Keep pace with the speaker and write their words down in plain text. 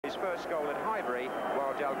his first goal at Highbury,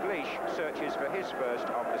 while Dalglish searches for his first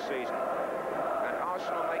of the season. And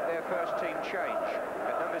Arsenal make their first team change.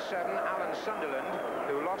 At number 7, Alan Sunderland,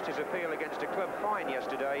 who lost his appeal against a club fine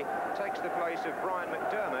yesterday, takes the place of Brian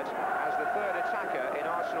McDermott as the third attacker in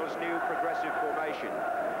Arsenal's new progressive formation.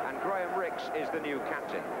 And Graham Rix is the new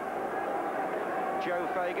captain.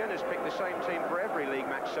 Joe Fagan has picked the same team for every league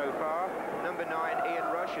match so far. Number 9,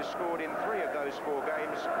 Ian Rush, has scored in 3 of those 4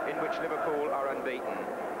 games in which Liverpool are unbeaten.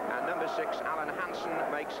 And number 6, Alan Hansen,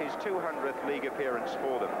 makes his 200th league appearance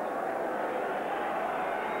for them.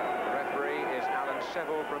 The referee is Alan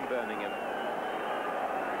Seville from Birmingham.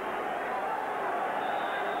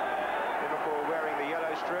 Liverpool wearing the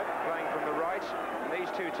yellow strip, playing from the right. And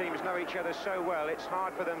these two teams know each other so well, it's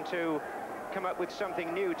hard for them to come up with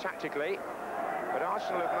something new tactically. But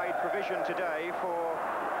Arsenal have made provision today for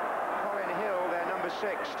Colin Hill, their number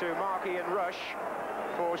 6, to mark Ian Rush,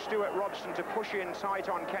 for Stuart Robson to push in tight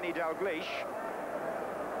on Kenny Dalglish.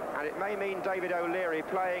 And it may mean David O'Leary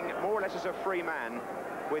playing more or less as a free man,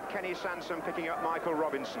 with Kenny Sansom picking up Michael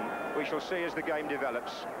Robinson. We shall see as the game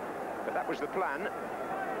develops. But that was the plan,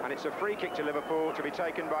 and it's a free kick to Liverpool to be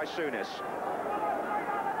taken by Souness.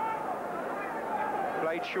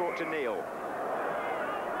 Played short to Neil.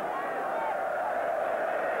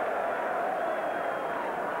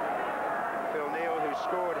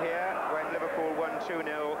 Scored here when Liverpool won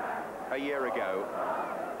 2-0 a year ago.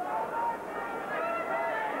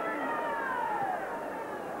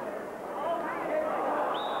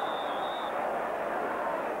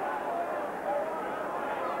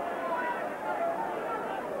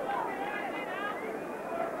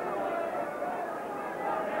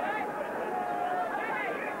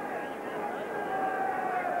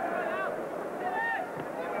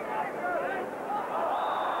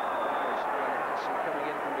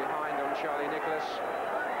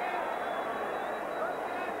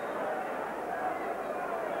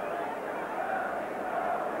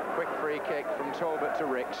 Quick free kick from Talbot to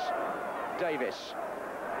Rix. Davis.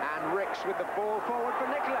 And Rix with the ball forward for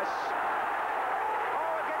Nicholas.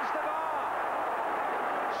 Oh, against the bar.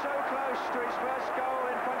 So close to his first goal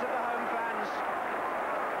in front of the home fans.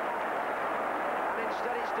 And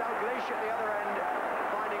instead it's Dalglish at the other end,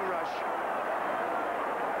 finding Rush.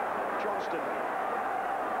 Johnston.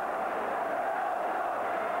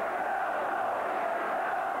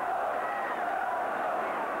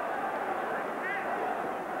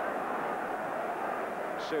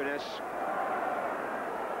 Souness.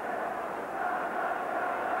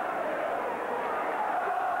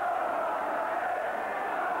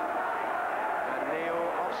 And Neil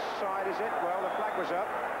offside, is it? Well, the flag was up.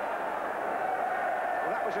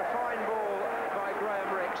 Well, that was a fine ball by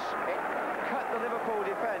Graham Rix. It cut the Liverpool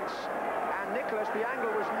defence, and Nicholas, the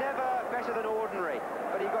angle was never better than ordinary,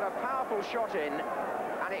 but he got a powerful shot in,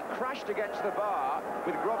 and it crashed against the bar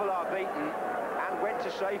with Grobbelaar beaten and went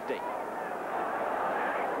to safety.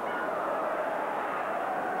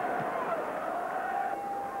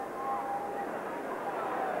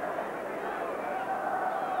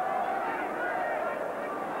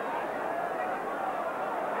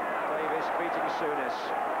 Beating Souness.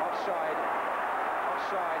 Offside.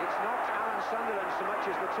 Offside. It's not Alan Sunderland so much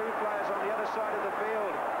as the 2 players on the other side of the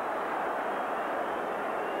field.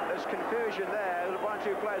 There's confusion there. 1 or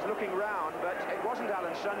 2 players looking round, but it wasn't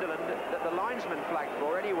Alan Sunderland that the linesman flagged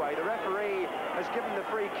for anyway. The referee has given the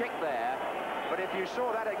free kick there, but if you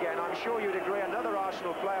saw that again, I'm sure you'd agree another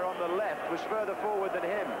Arsenal player on the left was further forward than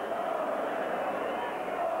him.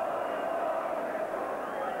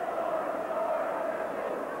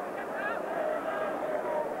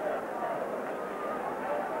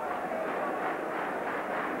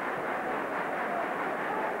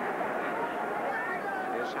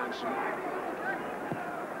 Hansen.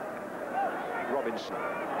 Robinson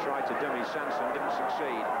tried to dummy Sanson, didn't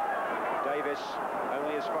succeed. Davis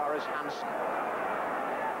only as far as Hansen.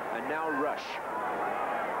 And now Rush.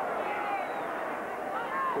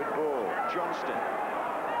 Good ball. Johnston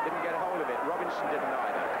didn't get hold of it. Robinson didn't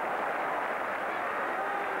either.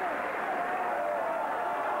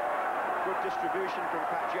 Good distribution from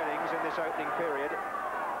Pat Jennings in this opening period.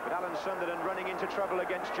 But Alan Sunderland running into trouble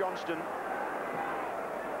against Johnston.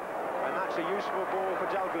 And that's a useful ball for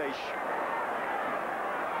Dalglish.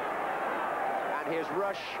 And here's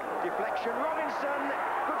Rush, deflection, Robinson,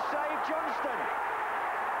 good save, Johnston.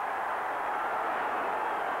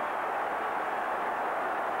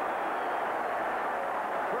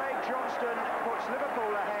 Craig Johnston puts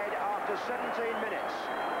Liverpool ahead after 17 minutes.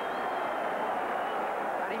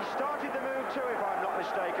 And he started the move too, if I'm not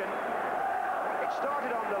mistaken. It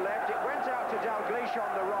started on the left, it went out to Dalglish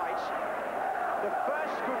on the right. The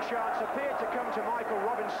first good chance appeared to come to Michael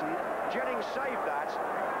Robinson. Jennings saved that,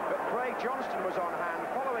 but Craig Johnston was on hand,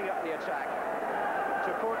 following up the attack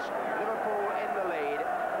to put Liverpool in the lead.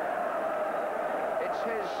 It's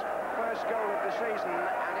his first goal of the season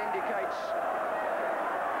and indicates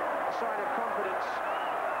a sign of confidence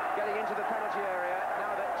getting into the penalty area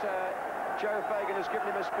now that Joe Fagan has given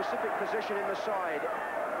him a specific position in the side,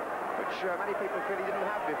 which many people feel he didn't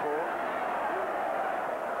have before.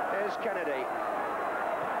 Here's Kennedy.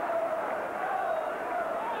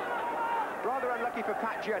 Rather unlucky for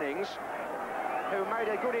Pat Jennings, who made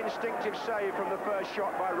a good instinctive save from the first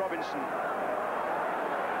shot by Robinson.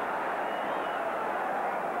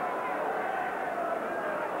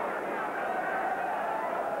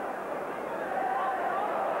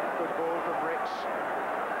 Good ball from Ricks.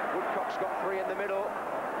 Woodcock's got three in the middle.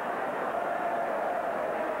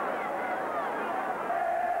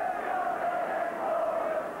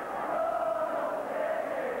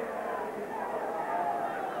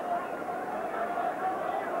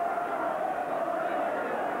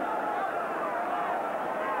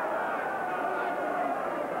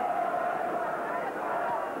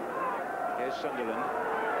 Here's Sunderland.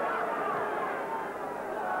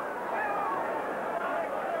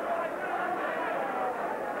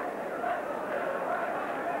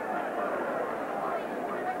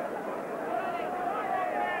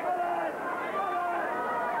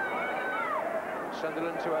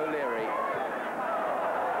 Sunderland to O'Leary.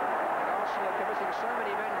 Arsenal are committing so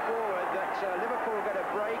many men forward that Liverpool get a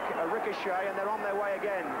break, a ricochet, and they're on their way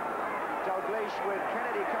again. Dalglish with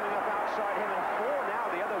Kennedy coming up outside him, and four now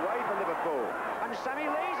the other way for Liverpool. And Sammy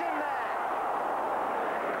Lee's in there.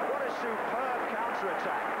 What a superb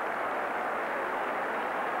counter-attack.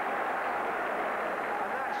 And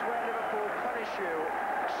that's where Liverpool punish you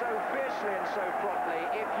so fiercely and so promptly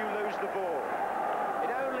if you lose the ball.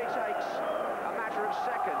 It only takes a matter of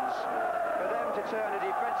seconds for them to turn a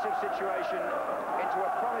defensive situation into a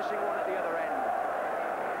promising one at the other end.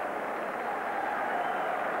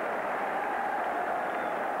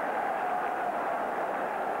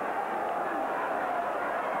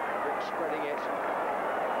 Spreading it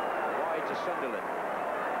wide to Sunderland.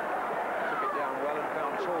 Took it down well and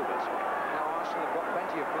found Talbot. Now Arsenal have got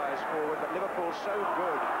plenty of players forward, but Liverpool's so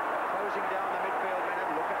good closing down the midfield men,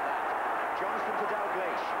 and look at that. Johnston to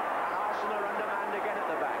Dalglish, and Arsenal are undermanned again at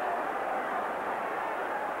the back.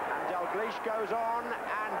 And Dalglish goes on,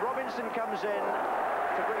 and Robinson comes in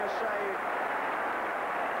to bring a save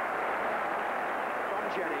from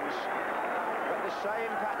Jennings. But the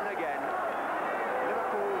same pattern again.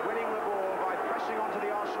 Liverpool winning the ball by pressing onto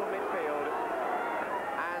the Arsenal midfield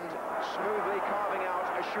and smoothly carving out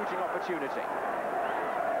a shooting opportunity.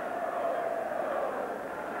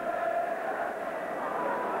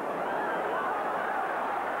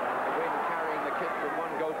 The wind carrying the kick from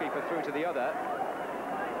one goalkeeper through to the other.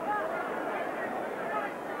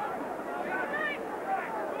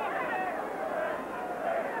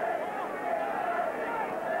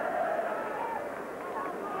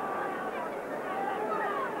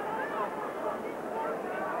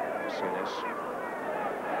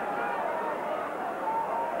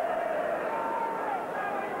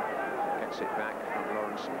 Gets it back from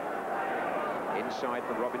Lawrenson. Inside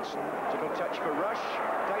for Robinson. Little touch for Rush.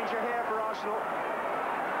 Danger here for Arsenal.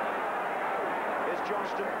 Here's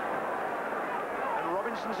Johnston. And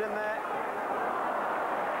Robinson's in there.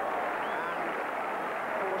 And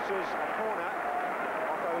forces a corner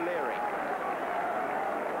off O'Leary.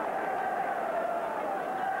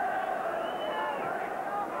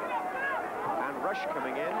 Rush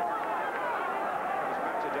coming in, comes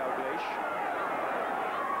back to Dalglish.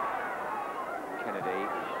 Kennedy.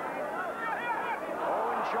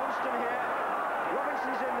 Oh, and Johnston here.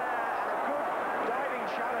 Robinson's in there, and a good diving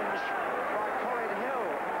challenge by Colin Hill,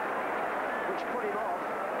 which put him off.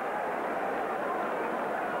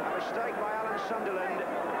 A mistake by Alan Sunderland,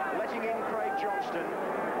 letting in Craig Johnston.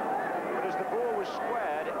 But as the ball was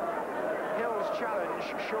squared, Hill's challenge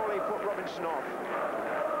surely put Robinson off.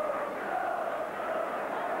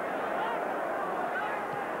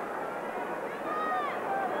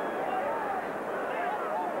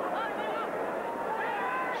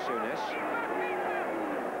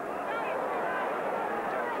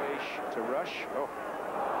 Dalglish to Rush. Oh,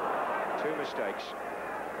 two mistakes.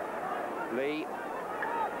 Lee.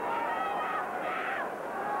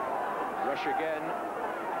 Rush again.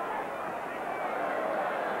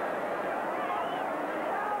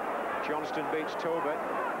 Johnston beats Talbot.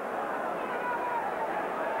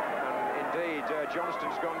 And indeed,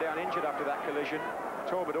 Johnston's gone down injured after that collision.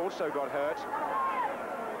 Talbot also got hurt.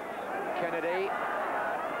 Kennedy.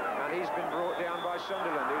 And he's been brought down by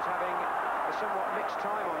Sunderland, who's having a somewhat mixed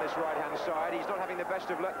time on this right-hand side. He's not having the best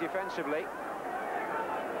of luck defensively.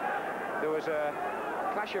 There was a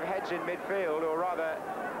clash of heads in midfield, or rather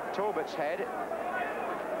Talbot's head,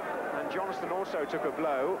 and Johnston also took a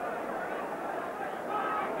blow.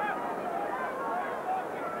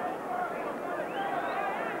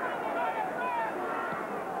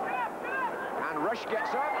 And Rush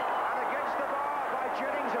gets up, and against the bar by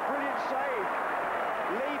Jennings, a brilliant save.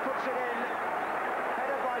 Lee puts it in,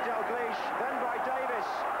 headed by Dalglish, then by Davis,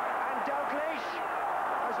 and Dalglish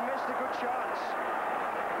has missed a good chance.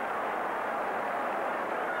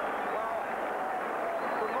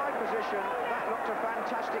 Position, that looked a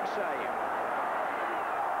fantastic save.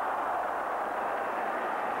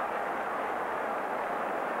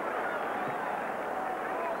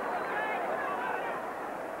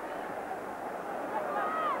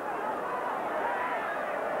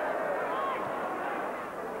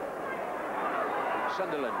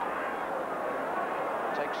 Sunderland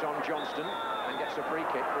takes on Johnston and gets a free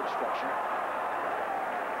kick for obstruction.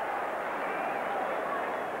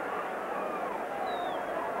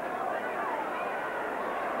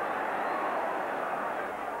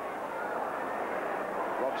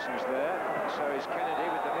 Robson's there, so is Kennedy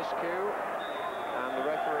with the miscue, and the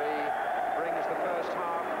referee brings the first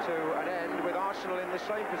half to an end with Arsenal in the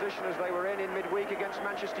same position as they were in midweek against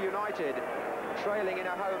Manchester United, trailing in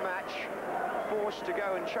a home match, forced to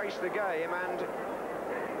go and chase the game, and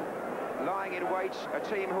lying in wait, a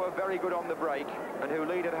team who are very good on the break and who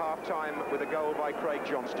lead at half-time with a goal by Craig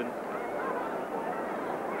Johnston.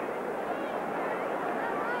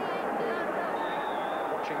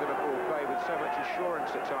 Watching Liverpool play with so much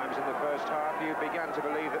assurance at times in the first half, you began to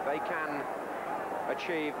believe that they can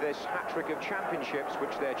achieve this hat-trick of championships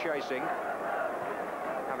which they're chasing.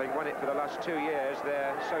 Having won it for the last 2 years,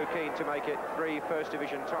 they're so keen to make it 3 First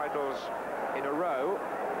Division titles in a row.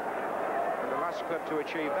 And the last club to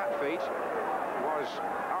achieve that feat was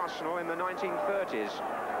Arsenal in the 1930s.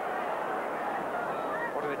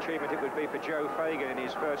 What an achievement it would be for Joe Fagan in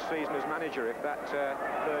his first season as manager if that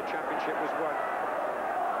third championship was won.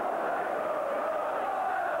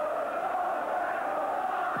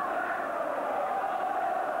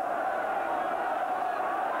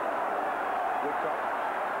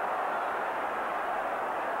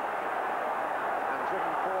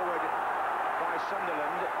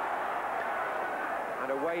 Sunderland,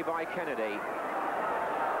 and away by Kennedy.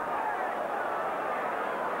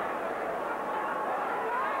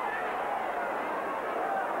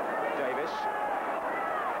 Davis.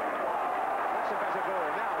 That's a better ball.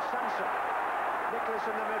 Now Sanson. Nicholas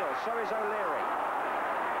in the middle, so is O'Leary.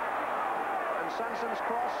 And Sanson's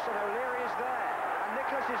cross, and O'Leary is there, and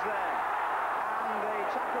Nicholas is there. And the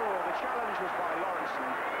tackle, the challenge was by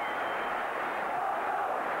Lawrenson.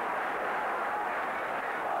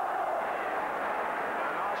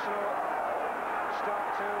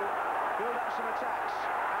 Start to build up some attacks,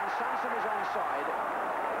 and Sanson is onside,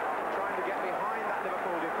 trying to get behind that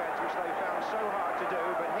Liverpool defence, which they found so hard to do,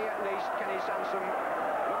 but he at least, Kenny Sanson,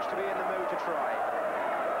 looks to be in the mood to try.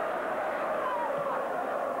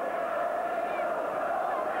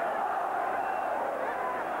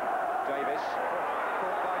 Davis,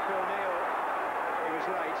 caught by Phil Neal, he was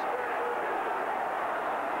late.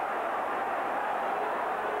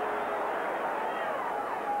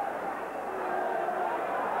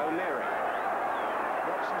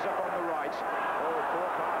 Up on the right. Oh, poor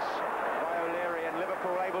pass by O'Leary, and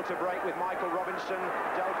Liverpool able to break with Michael Robinson.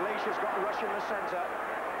 Dalglish has got Rush in the centre.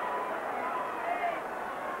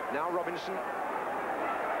 Now Robinson.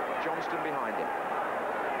 Johnston behind him.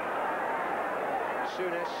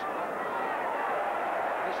 Souness.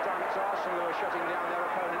 This time it's Arsenal who are shutting down their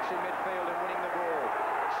opponents in midfield and winning the ball.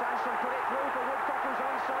 Sanson put it through for Woodcock, who's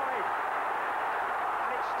onside.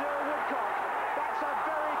 And it's still Woodcock. That's a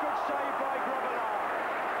very good save by Grobbelaar.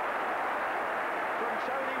 From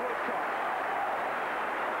Tony Woodcock.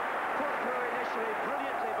 Put through initially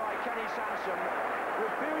brilliantly by Kenny Sanson,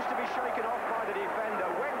 refused to be shaken off by the defender,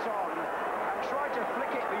 went on and tried to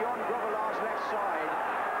flick it beyond Grobbelaar's left side.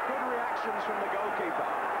 Good reactions from the goalkeeper.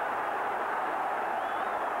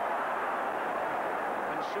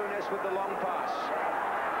 And Souness with the long pass.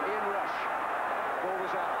 Ian Rush. Ball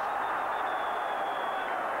was out.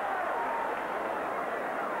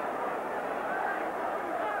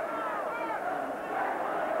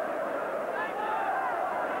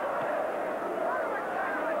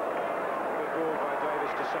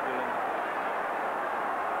 Sunderland.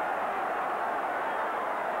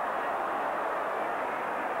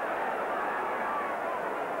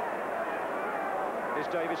 Here's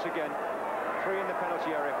Davis again. 3 in the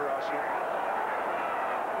penalty area for Arsenal.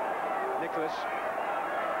 Nicholas.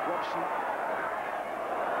 Robson.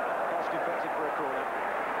 deflected for a corner.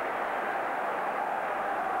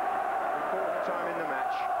 Important time in the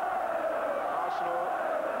match. Arsenal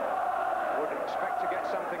would expect to get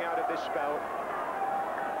something out of this spell.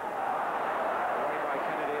 Away by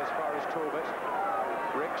Kennedy as far as Talbot.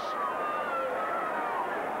 Ricks.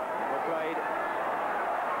 Well played.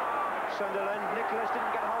 Sunderland. Nicholas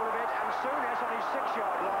didn't get hold of it, and Souness on his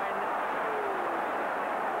 6-yard line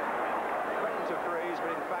threatened to freeze,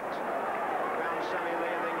 but in fact found Sammy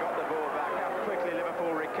Lee and then got the ball back. How quickly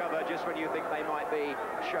Liverpool recover just when you think they might be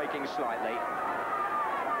shaking slightly.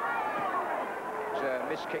 It's a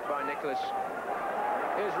missed kick by Nicholas.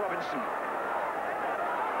 Here's Robinson.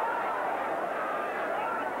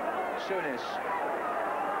 Souness.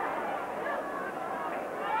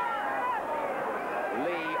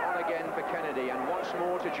 Lee on again for Kennedy, and once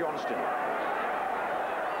more to Johnston.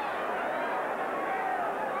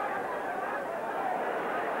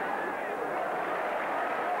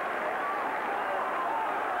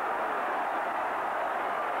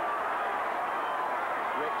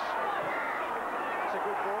 Ricks. That's a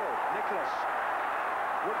good ball. Nicholas.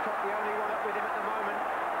 Woodcock the only one up with him at the moment.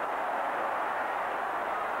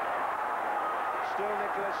 Still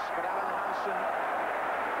Nicholas, but Alan Hansen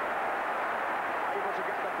able to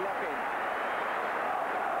get the block in.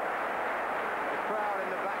 The crowd in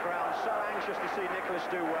the background so anxious to see Nicholas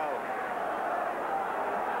do well.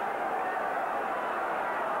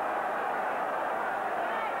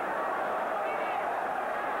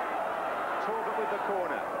 Talbot with the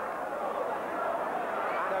corner.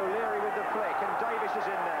 And O'Leary with the flick, and Davis is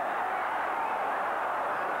in there.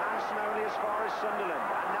 And Hansen only as far as Sunderland,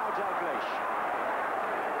 and now Dalglish.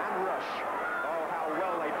 And Rush. Oh, how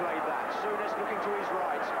well they played that. Souness looking to his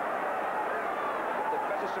right. But the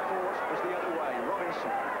better support was the other way.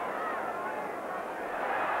 Robinson.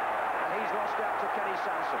 And he's lost out to Kenny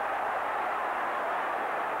Sansom.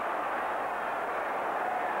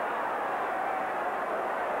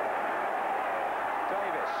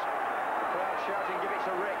 Davis. The crowd shouting, give it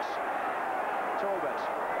to Ricks. Talbot.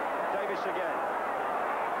 Davis again.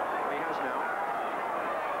 He has now.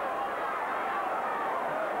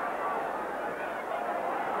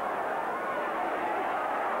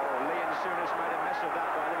 Souness made a mess of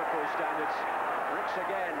that by Liverpool standards. Ricks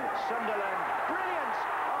again. Sunderland. Brilliant!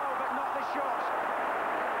 Oh, but not the shot.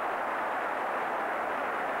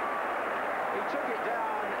 He took it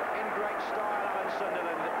down in great style, Alan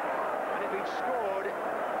Sunderland. And if he'd scored,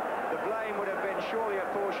 the blame would have been surely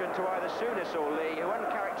apportioned to either Souness or Lee, who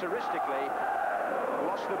uncharacteristically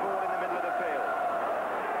lost the ball in the middle of the field.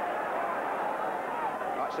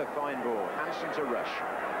 That's a fine ball. Hansen to Rush.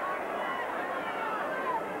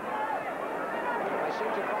 Seem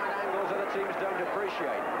to find angles other teams don't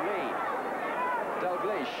appreciate. Lee.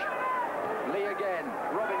 Dalglish. Lee again.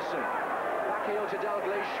 Robinson. Back heel to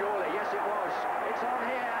Dalglish, surely. Yes, it was. It's on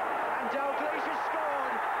here. And Dalglish has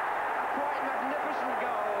scored. A quite magnificent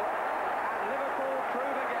goal. And Liverpool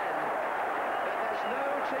prove again that there's no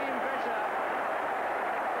team better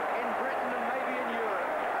in Britain and maybe in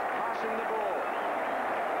Europe at passing the ball.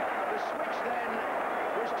 The switch then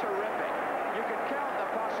was terrific. You could count the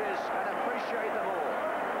passes and appreciate them all.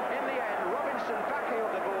 In the end, Robinson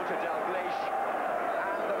backheeled the ball to Dalglish,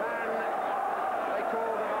 and the man they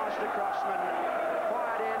call the master craftsman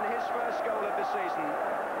fired in his first goal of the season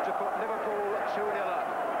to put Liverpool 2-0 up.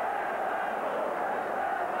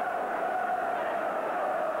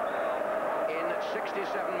 In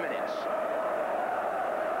 67 minutes.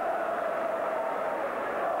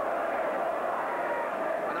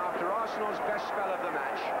 And after Arsenal's best spell of the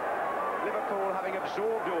match, Liverpool, having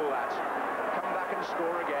absorbed all that, come back and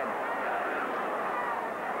score again.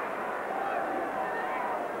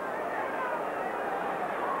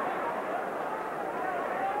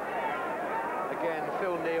 Again,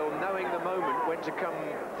 Phil Neal, knowing the moment when to come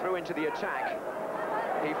through into the attack,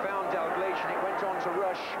 he found Dalglish and it went on to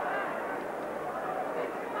Rush.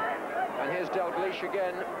 And here's Dalglish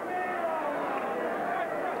again.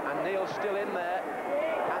 And Neal's still in there.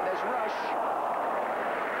 And there's Rush.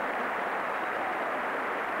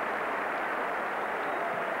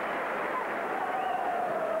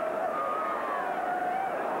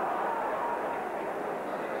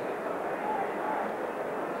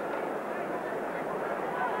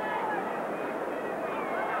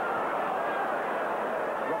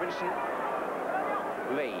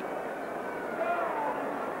 Lee.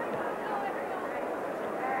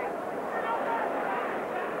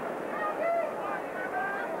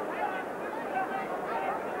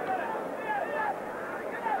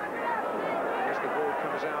 As the ball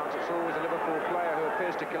comes out, it's always a Liverpool player who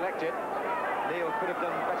appears to collect it. Neal could have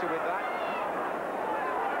done better with that.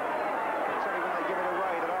 It's only when they give it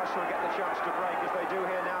away that Arsenal get the chance to break, as they do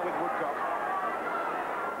here now with Woodcock.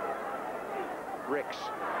 Ricks.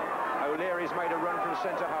 O'Leary's made a run from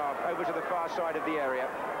centre-half, over to the far side of the area.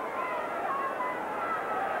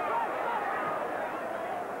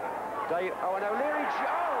 Oh, and O'Leary,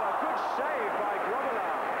 a good save by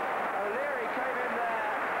Grobbelaar. O'Leary came in there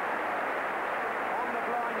on the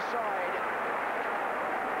blind side.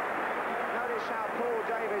 Notice how Paul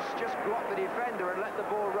Davis just blocked the defender and let the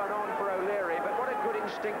ball run on for O'Leary, but what a good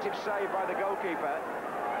instinctive save by the goalkeeper.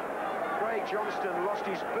 Craig Johnston lost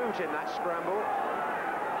his boot in that scramble.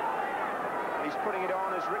 He's putting it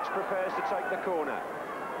on as Ricks prepares to take the corner.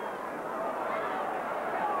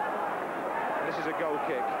 And this is a goal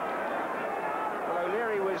kick. Well,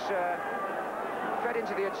 O'Leary was fed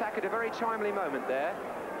into the attack at a very timely moment there.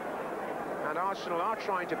 And Arsenal are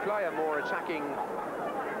trying to play a more attacking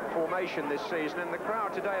formation this season, and the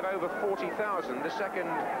crowd today of over 40,000, the second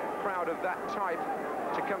crowd of that type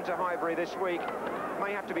to come to Highbury this week,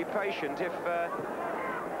 may have to be patient if the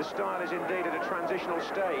style is indeed at a transitional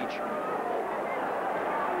stage.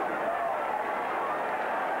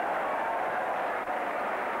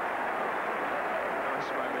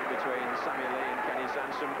 Nice moment between Samuel Lee and Kenny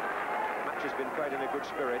Sansom. Match has been played in a good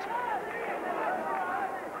spirit.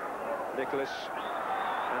 Nicholas,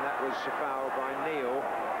 and that was a foul by Neil,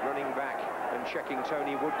 running back and checking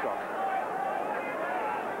Tony Woodcock.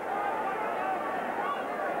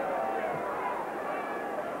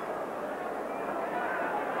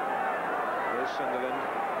 Here's Sunderland.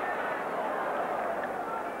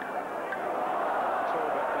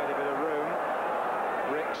 Talbot made a bit of room.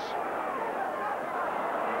 Ricks.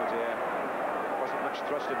 Oh dear, wasn't much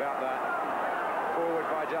thrust about that. Forward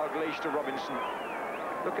by Dalglish to Robinson.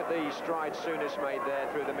 Look at the stride Souness made there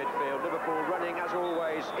through the midfield. Liverpool running, as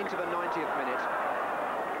always, into the 90th minute.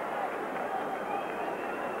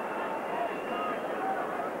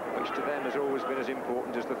 Which to them has always been as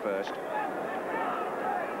important as the first. Well,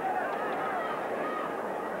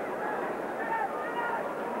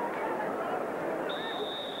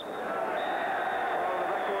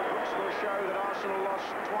 the record books will show that Arsenal lost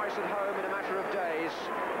twice at home in a matter of days.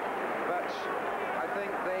 But I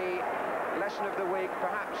think the lesson of the week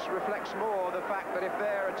perhaps reflects more the fact that if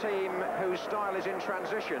they're a team whose style is in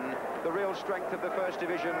transition, the real strength of the First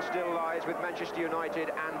Division still lies with Manchester United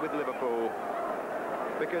and with Liverpool.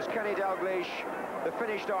 Because Kenny Dalglish, the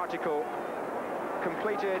finished article,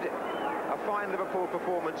 completed a fine Liverpool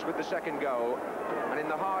performance with the second goal. And in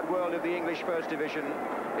the hard world of the English First Division,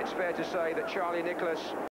 it's fair to say that Charlie Nicholas